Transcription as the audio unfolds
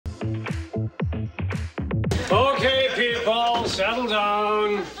Okay, people, settle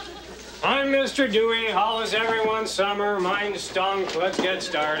down. I'm Mr. Dewey. How is everyone's summer? Mine stunk. Let's get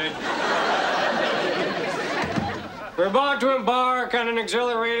started. We're about to embark on an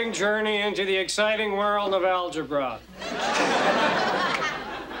exhilarating journey into the exciting world of algebra.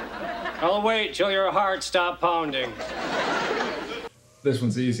 I'll wait till your heart stops pounding. This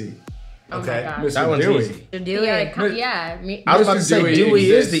one's easy. Okay. Mr. That one's Dewey. easy. Dewey. Yeah. I was about to say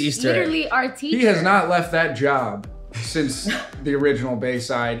Dewey is the Easter egg. Literally our teacher. He has not left that job since the original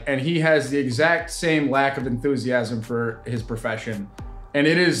Bayside, and he has the exact same lack of enthusiasm for his profession. And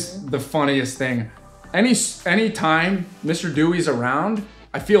it is the funniest thing. Any time Mr. Dewey's around,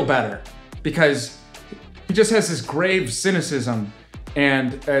 I feel better because he just has this grave cynicism,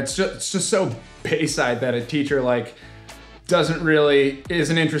 and it's just so Bayside that a teacher like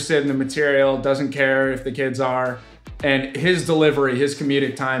isn't interested in the material, doesn't care if the kids are, and his delivery, his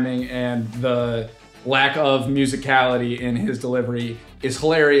comedic timing, and the lack of musicality in his delivery is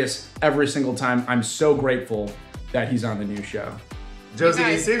hilarious every single time. I'm so grateful that he's on the new show. Josie,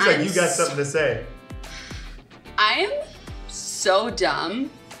 it seems like you got something to say. I'm so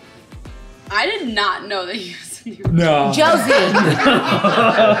dumb. I did not know that he was in the original. No. Josie.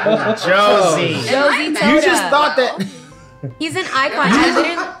 Josie. You just thought that. He's an icon.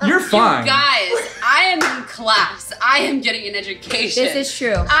 You're fine. You guys, I am in class. I am getting an education. This is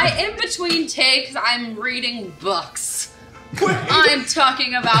true. In between takes, I'm reading books. I'm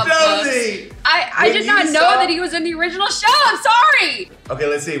talking about Josie! books. I did not know that he was in the original show. I'm sorry. Okay,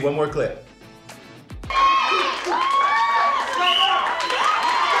 let's see. One more clip.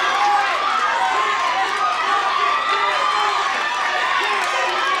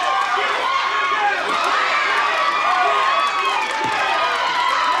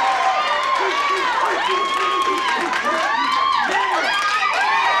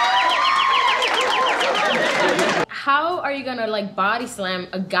 How are you gonna like body slam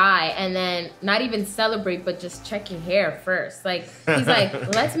a guy and then not even celebrate, but just check your hair first? Like, he's like,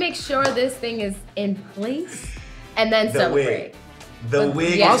 let's make sure this thing is in place and then celebrate. The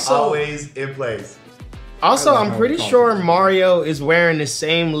wig is always in place. Also, I'm pretty sure Mario is wearing the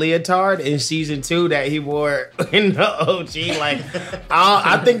same leotard in season 2 that he wore in the OG. Like,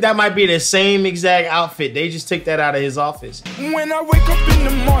 I think that might be the same exact outfit. They just took that out of his office. When I wake up in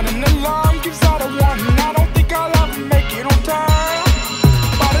the morning, the alarm gives out a warning. I don't